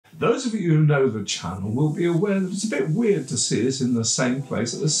Those of you who know the channel will be aware that it's a bit weird to see us in the same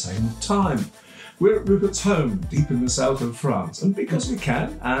place at the same time. We're at Rupert's home, deep in the south of France, and because we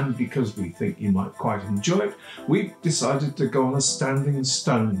can, and because we think you might quite enjoy it, we've decided to go on a standing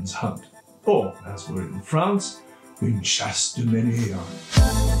stones hunt. Or, as we're in France, une chasse de menhir.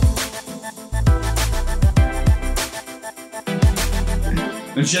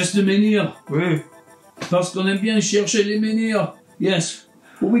 Une chasse de menhir. Oui. Parce qu'on aime bien chercher les menhirs. Yes.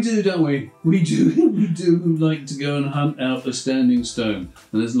 Well, we do, don't we? We do like to go and hunt out a standing stone.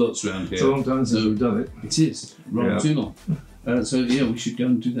 And there's lots around here. It's a long time since we've done it. It is. Rather too long. So, yeah, we should go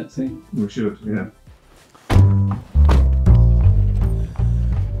and do that thing. We should, yeah.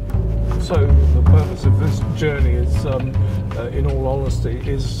 So the purpose of this journey is, in all honesty,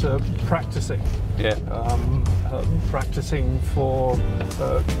 is practicing. Yeah. Practicing for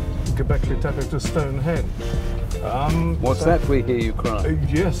Göbekli to Stonehenge. What's that we hear you cry?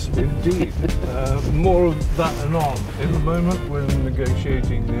 Yes, indeed. More of that anon. In the moment, we're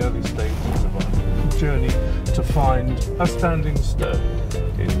negotiating the early stages of our journey to find a standing stone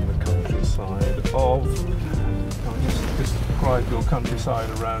in the countryside of. Describe your countryside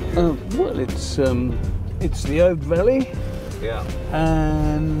around you. Well, it's the Aude Valley. Yeah.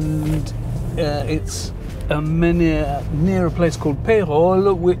 And it's a menhir near a place called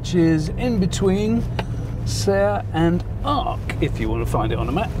Pérol, which is in between Serres and Arc, if you want to find it on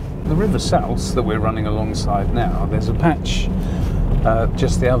a map. The River South that we're running alongside now, there's a patch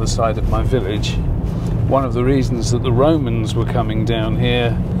just the other side of my village. One of the reasons that the Romans were coming down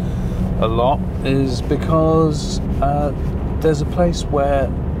here a lot is because there's a place where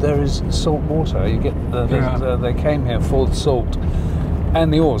there is salt water. You get they came here for the salt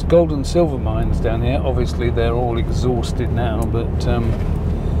and the ores. Gold and silver mines down here. Obviously, they're all exhausted now,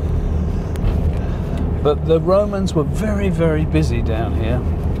 but the Romans were very, very busy down here.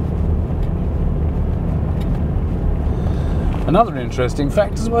 Another interesting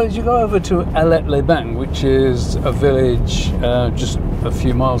fact as well is you go over to Alep-les-Bains, which is a village just a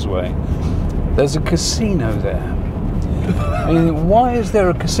few miles away. There's a casino there. I mean, why is there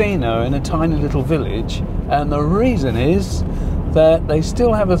a casino in a tiny little village? And the reason is that they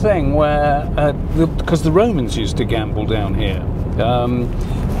still have a thing where, because the Romans used to gamble down here,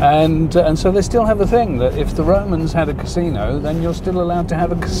 and so they still have a thing that if the Romans had a casino, then you're still allowed to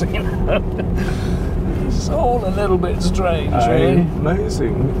have a casino. It's all a little bit strange, really.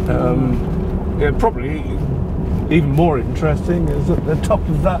 Amazing. Yeah, probably even more interesting is at the top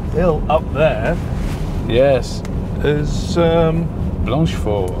of that hill up there. Yes. Is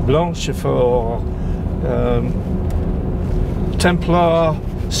Blanchefort. Blanchefort, Templar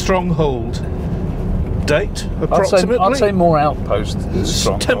stronghold. Date approximately. I'd say more outpost than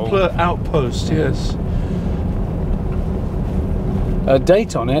stronghold. Templar outpost, yes. A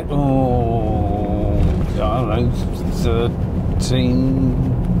date on it? Oh, I don't know, 13.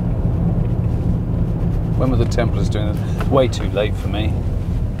 When were the Templars doing this? Way too late for me.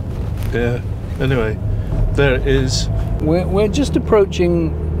 Yeah. Anyway, there is. We're just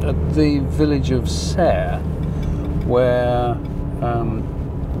approaching the village of Serres, where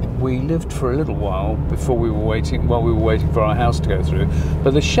we lived for a little while before we were waiting. While we were waiting for our house to go through.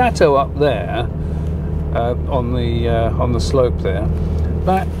 But the chateau up there, on the slope there,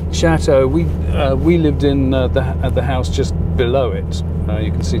 that chateau we lived in the house just below it.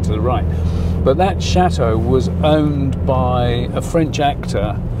 You can see to the right. But that chateau was owned by a French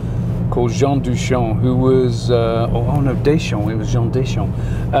actor called Jean Duchamp, who was, Deschamps, it was Jean Deschamps,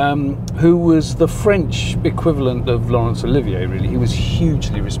 who was the French equivalent of Laurence Olivier, really. He was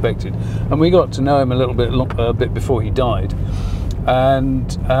hugely respected. And we got to know him a bit before he died.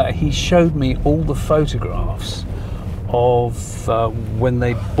 And he showed me all the photographs of when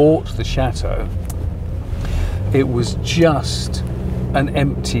they bought the chateau. It was just an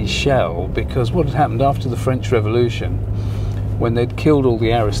empty shell, because what had happened after the French Revolution, when they'd killed all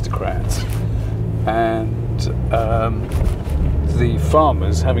the aristocrats, and the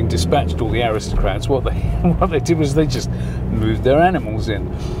farmers, having dispatched all the aristocrats, what they did was they just moved their animals in.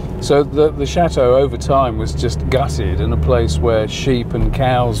 So the chateau over time was just gutted, and a place where sheep and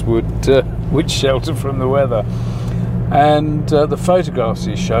cows would shelter from the weather. And the photographs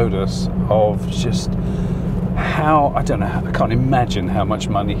he showed us of just how, I don't know, I can't imagine how much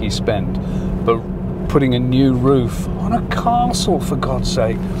money he spent, but putting a new roof on a castle, for God's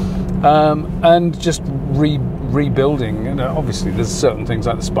sake, and just rebuilding. And obviously there's certain things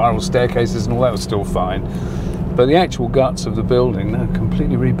like the spiral staircases and all that was still fine, but the actual guts of the building, they're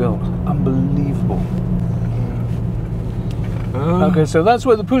completely rebuilt. Unbelievable. Okay, so that's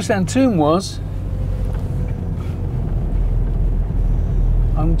where the Poussin tomb was.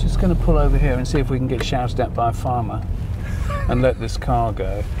 I'm just going to pull over here and see if we can get shouted at by a farmer and let this car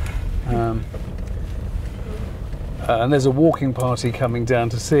go. And there's a walking party coming down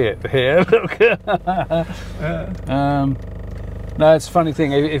to see it here. Look. No, it's a funny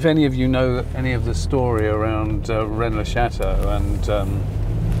thing. If any of you know any of the story around Rennes-le-Château and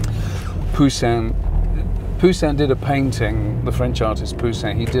Poussin. Poussin did a painting, the French artist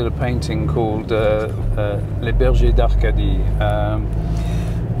Poussin, he did a painting called Les Bergers d'Arcadie,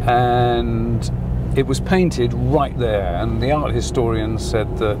 and it was painted right there, and the art historian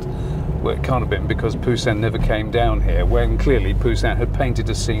said that, well, it can't have been because Poussin never came down here, when clearly Poussin had painted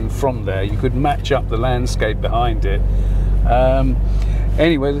a scene from there. You could match up the landscape behind it.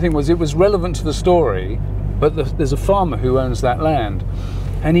 Anyway, the thing was, it was relevant to the story, but there's a farmer who owns that land,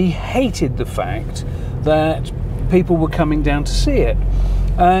 and he hated the fact that people were coming down to see it,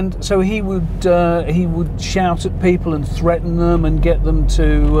 and so he would shout at people and threaten them and get them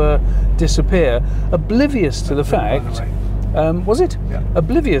to disappear, oblivious to the fact. Was it? Yeah.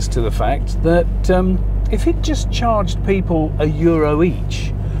 Oblivious to the fact that if he'd just charged people €1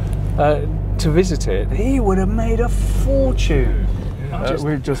 each to visit it, he would have made a fortune.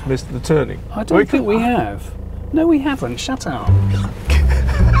 We've just missed the turning. I don't think we have. No, we haven't. Shut up.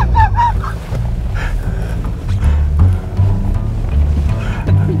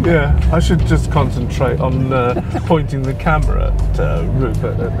 Yeah, I should just concentrate on pointing the camera at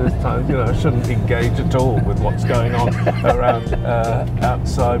Rupert at this time. You know, I shouldn't engage at all with what's going on around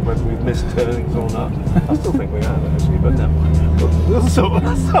outside, whether we've missed turnings or not. I still think we have, actually, but never mind.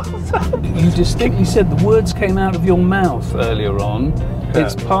 You distinctly said the words came out of your mouth earlier on. Yeah.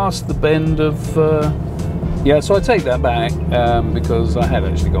 It's past the bend of... Yeah, so I take that back because I had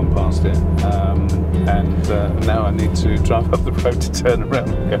actually gone past it, and now I need to drive up the road to turn around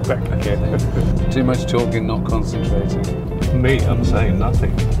and go back again. Too much talking, not concentrating. Me, I'm saying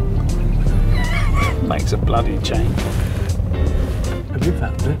nothing. Makes a bloody change. Have you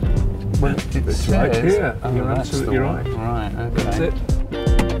found it? Well, it's right here. Oh, you're absolutely right. Right, okay.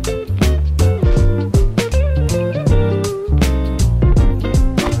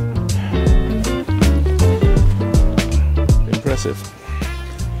 That's it.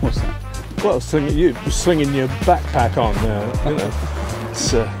 What's that? Well, slinging your backpack on there. You know,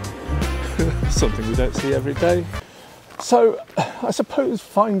 it's something we don't see every day. So, I suppose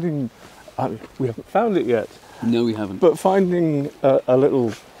finding, we haven't found it yet. No, we haven't. But finding a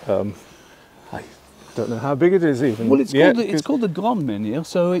little, I don't know how big it is even. Well, it's called the Grand Menhir,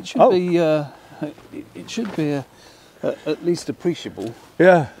 so it should be, it should be at least appreciable.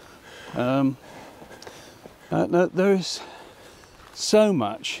 Yeah. No, there is so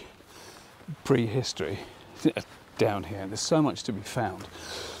much prehistory down here. There's so much to be found,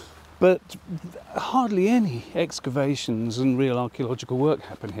 but hardly any excavations and real archaeological work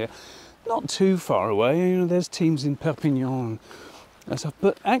happen here. Not too far away, you know, there's teams in Perpignan and stuff,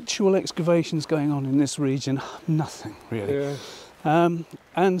 but actual excavations going on in this region, nothing really. Yeah.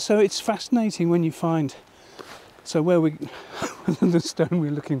 And so it's fascinating when you find, so where the stone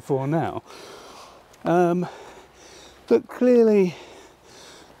we're looking for now, that clearly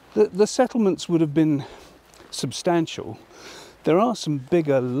the settlements would have been substantial. There are some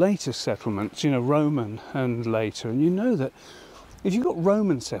bigger later settlements, you know, Roman and later, and you know that if you've got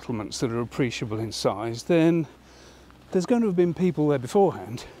Roman settlements that are appreciable in size, then there's going to have been people there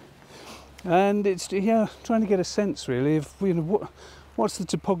beforehand. And it's, yeah, trying to get a sense really of, you know, what's the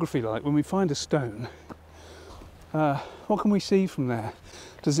topography like when we find a stone. What can we see from there?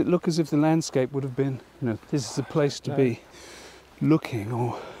 Does it look as if the landscape would have been, you know, this is a place to be looking,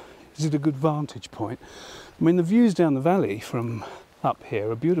 or is it a good vantage point? I mean, the views down the valley from up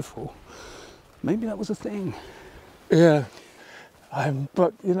here are beautiful. Maybe that was a thing. Yeah,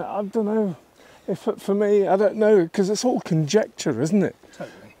 but you know, I don't know. If for me, I don't know, because it's all conjecture, isn't it?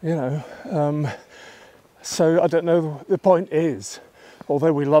 Totally. You know, so I don't know. The point is,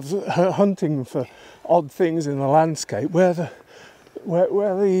 although we love hunting for odd things in the landscape, where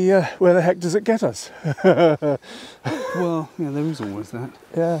the heck does it get us? Well, yeah, there is always that.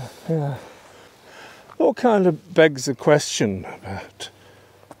 Yeah, yeah. What kind of begs the question about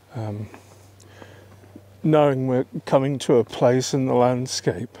knowing we're coming to a place in the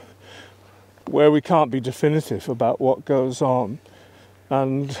landscape where we can't be definitive about what goes on,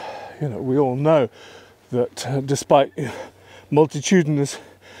 and you know, we all know that despite multitudinous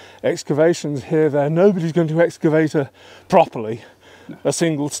excavations here, nobody's going to excavate properly a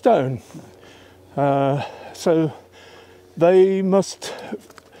single stone. So they must,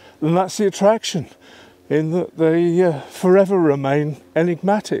 and that's the attraction, in that they forever remain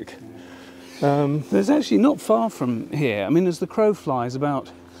enigmatic. There's actually not far from here. I mean, as the crow flies,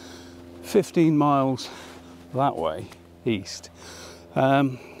 about 15 miles that way east,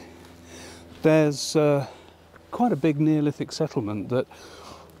 there's quite a big Neolithic settlement that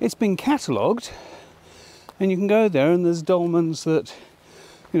it's been catalogued, and you can go there and there's dolmens that,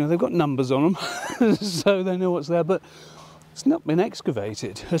 you know, they've got numbers on them so they know what's there, but it's not been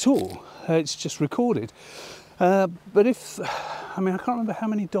excavated at all. It's just recorded. But if, I mean, I can't remember how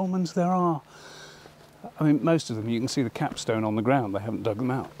many dolmens there are. I mean, most of them, you can see the capstone on the ground. They haven't dug them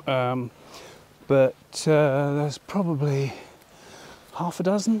out. But there's probably half a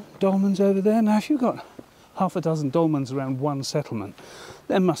dozen dolmens over there. Now, if you've got half a dozen dolmens around one settlement,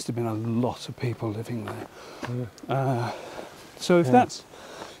 there must have been a lot of people living there. Yeah. So if that's,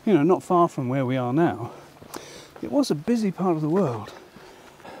 you know, not far from where we are now, it was a busy part of the world.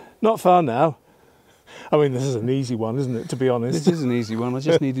 Not far now. I mean, this is an easy one, isn't it, to be honest? This is an easy one. I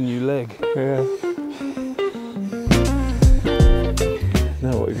just need a new leg. Yeah.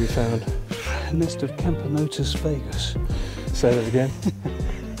 Now what have you found? A nest of Camponotus vagus. Say that again.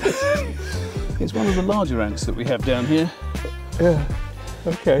 It's one of the larger ants that we have down here. Yeah,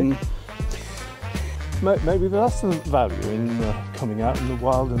 okay. Maybe that's the value in coming out in the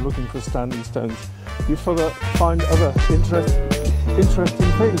wild and looking for standing stones. You find other interesting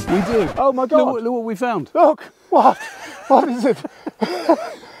things. We do. Oh my God! Look what we found. Look! What? What is it?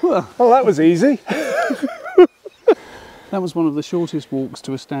 Well, that was easy. That was one of the shortest walks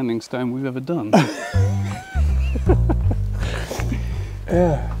to a standing stone we've ever done.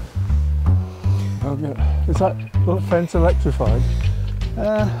 Yeah. Okay. Is that fence electrified?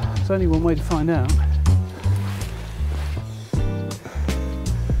 There's only one way to find out.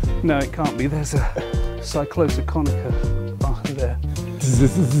 No, it can't be. There's a Cyclosa conica there.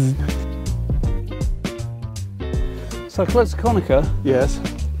 Cyclosa conica? Yes.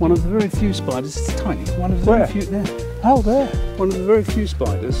 One of the very few spiders, it's tiny, one of the very few, there. Oh, there. One of the very few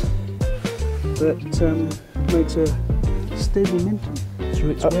spiders that makes a stable mentum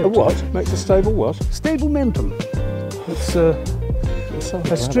through its web. A what? Makes a stable what? Stable mentum. It's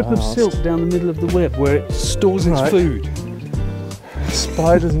a strip of silk down the middle of the web where it stores its food.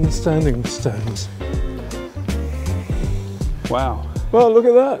 Spiders and standing stones. Wow. Well, look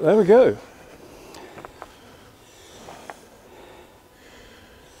at that. There we go.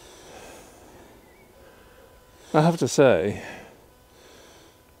 I have to say,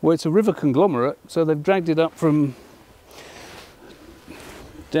 well, it's a river conglomerate, so they've dragged it up from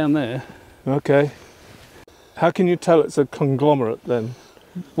down there. Okay. How can you tell it's a conglomerate then?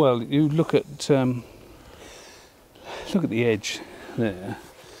 Well, you look at the edge there,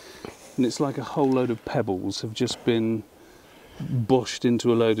 and it's like a whole load of pebbles have just been bushed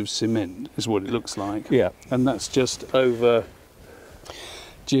into a load of cement, is what it looks like. Yeah. And that's just over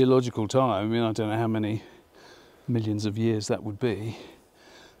geological time. I mean, I don't know how many millions of years that would be,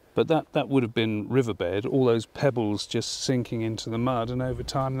 but that would have been riverbed, all those pebbles just sinking into the mud, and over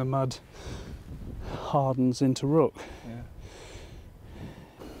time the mud hardens into rock. Yeah.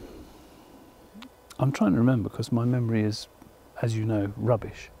 I'm trying to remember because my memory is, as you know,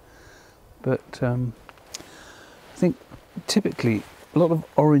 rubbish, but I think typically a lot of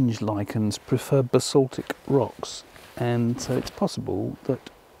orange lichens prefer basaltic rocks, and so it's possible that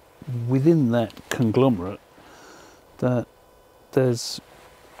within that conglomerate that there's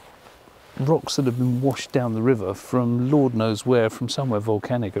rocks that have been washed down the river from Lord knows where, from somewhere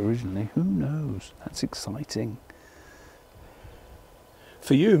volcanic originally. Who knows? That's exciting.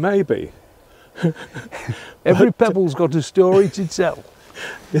 For you, maybe. Every pebble's got a story to tell.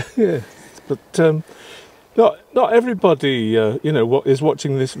 Yeah, but not everybody, you know, what is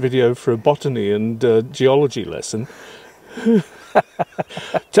watching this video for a botany and geology lesson.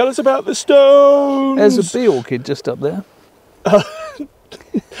 Tell us about the stones. There's a bee orchid just up there.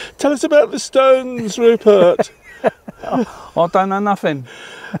 Tell us about the stones, Rupert. I don't know nothing.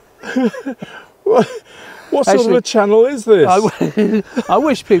 What sort of a channel is this? I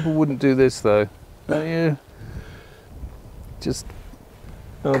wish people wouldn't do this though. Don't you? Just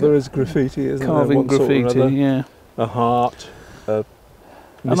there is graffiti, isn't there? Carving graffiti, yeah. A heart, a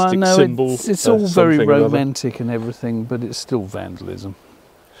mystic and I know symbol. It's all very romantic and everything, but it's still vandalism.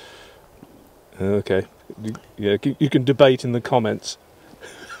 Okay. Yeah, you can debate in the comments.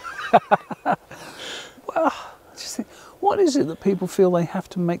 Well, just think, what is it that people feel they have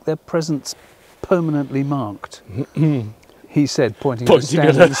to make their presence permanently marked? He said, pointing at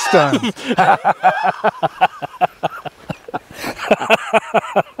the standing stone.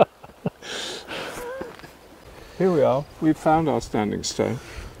 Here we are. We've found our standing stone.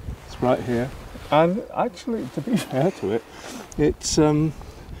 Right here, and actually, to be fair to it, it's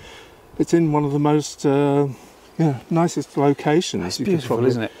it's in one of the most nicest locations. It's beautiful,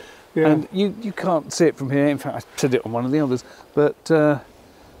 isn't it? Yeah. And you can't see it from here. In fact, I said it on one of the others. But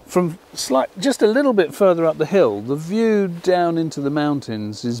from just a little bit further up the hill, the view down into the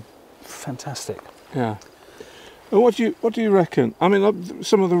mountains is fantastic. Yeah. And what do you reckon? I mean,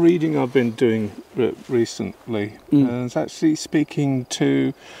 some of the reading I've been doing recently is actually speaking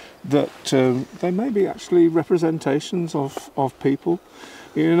to that they may be actually representations of people.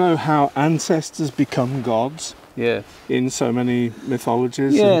 You know how ancestors become gods. Yeah. In so many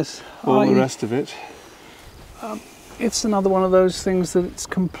mythologies. Yes. And all the rest of it. It's another one of those things that it's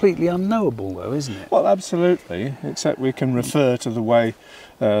completely unknowable, though, isn't it? Well, absolutely. Except we can refer to the way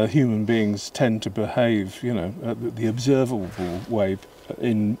human beings tend to behave, you know, the observable way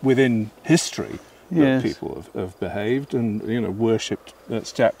within history that people have behaved and, you know, worshipped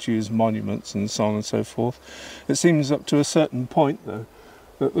statues, monuments and so on and so forth. It seems up to a certain point, though,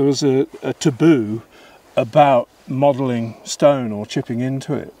 that there was a taboo about modelling stone or chipping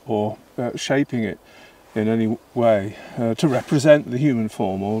into it or shaping it in any way to represent the human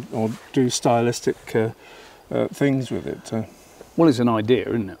form or do stylistic things with it. Well, it's an idea,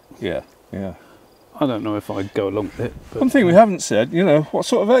 isn't it? Yeah, yeah. I don't know if I'd go along with it. But one thing we haven't said, you know, what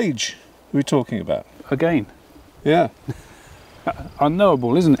sort of age are we talking about? Again. Yeah.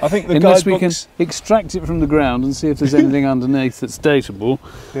 Unknowable, isn't it? I think the unless we can extract it from the ground and see if there's anything underneath that's dateable.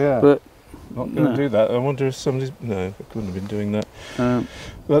 Yeah. But not going to do that. I wonder if somebody's... No, I couldn't have been doing that.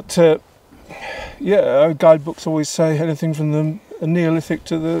 But yeah, guidebooks always say anything from the Neolithic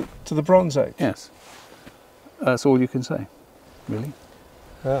to the Bronze Age. Yes. That's all you can say, really.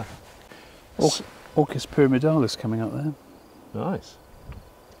 Yeah. Orchis pyramidalis coming up there. Nice.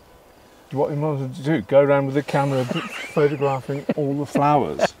 What we wanted to do, go around with the camera photographing all the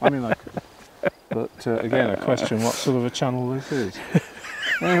flowers. I mean, like, but again, I question what sort of a channel this is.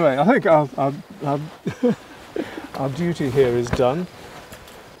 Anyway, I think our duty here is done.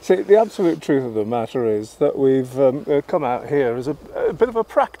 See, the absolute truth of the matter is that we've come out here as a bit of a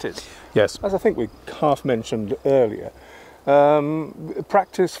practice. Yes. As I think we half mentioned earlier.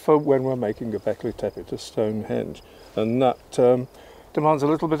 Practice for when we're making Göbekli Tepe to Stonehenge. And that demands a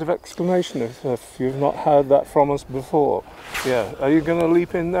little bit of explanation if you've not heard that from us before. Yeah, are you going to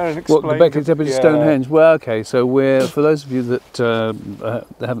leap in there and explain? What, Göbekli Tepe to Stonehenge? Well, okay, so for those of you that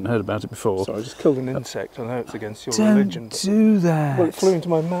haven't heard about it before... Sorry, I just killed an insect. I know it's against your religion. Don't do that. Well, it flew into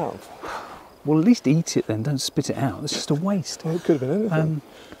my mouth. Well, at least eat it then, don't spit it out. It's just a waste. Well, it could have been anything.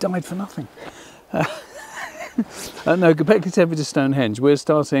 Died for nothing. No, Göbekli Tepe to Stonehenge. We're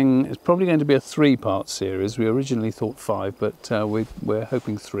starting, it's probably going to be a 3-part series. We originally thought 5, but we're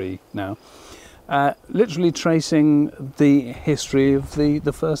hoping 3 now. Literally tracing the history of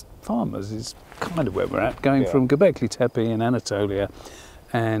the first farmers is kind of where we're at, going from Göbekli Tepe in Anatolia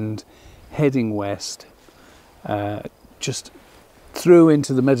and heading west, just through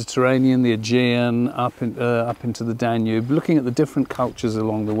into the Mediterranean, the Aegean, up into the Danube, looking at the different cultures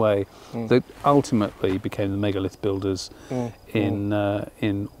along the way that ultimately became the megalith builders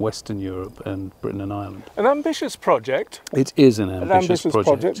in Western Europe and Britain and Ireland. An ambitious project. It is an ambitious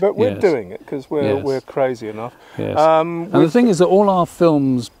project, but we're doing it because we're crazy enough. Yes. And the thing is that all our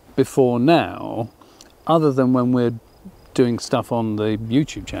films before now, other than when we're doing stuff on the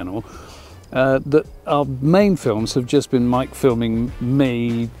YouTube channel, that our main films have just been Mike filming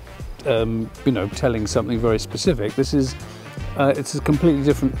me, you know, telling something very specific. This is, it's a completely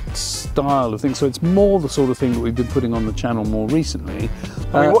different style of thing, so it's more the sort of thing that we've been putting on the channel more recently.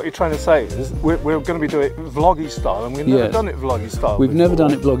 I mean, what you're trying to say is we're going to be doing it vloggy style, and we've never done it vloggy style. We've never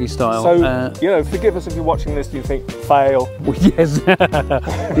done it vloggy style. So, you know, forgive us if you're watching this and you think, fail. Well, yes.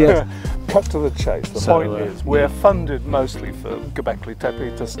 Yes. Cut to the chase. The point is, we're funded mostly for Göbekli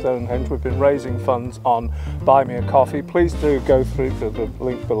Tepe to Stonehenge. We've been raising funds on Buy Me a Coffee. Please do go through to the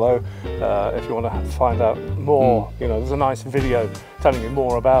link below if you want to find out more. You know, there's a nice video telling you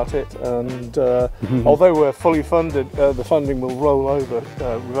more about it. And although we're fully funded, the funding will roll over.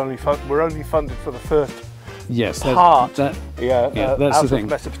 We're only funded for the first part. That's out of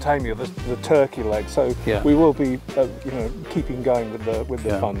Mesopotamia, the turkey leg. So we will be, you know, keeping going with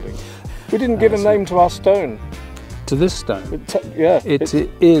the funding. We didn't give a name to our stone. To this stone? It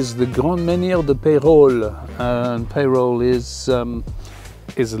is the Grand Menhir de Peyrolle, and Peyrolle is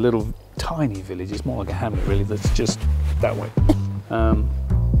a little tiny village. It's more like a hamlet, really. That's just that way.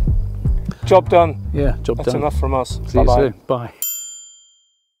 Job done. Yeah, job done. That's enough from us. See you soon. Bye.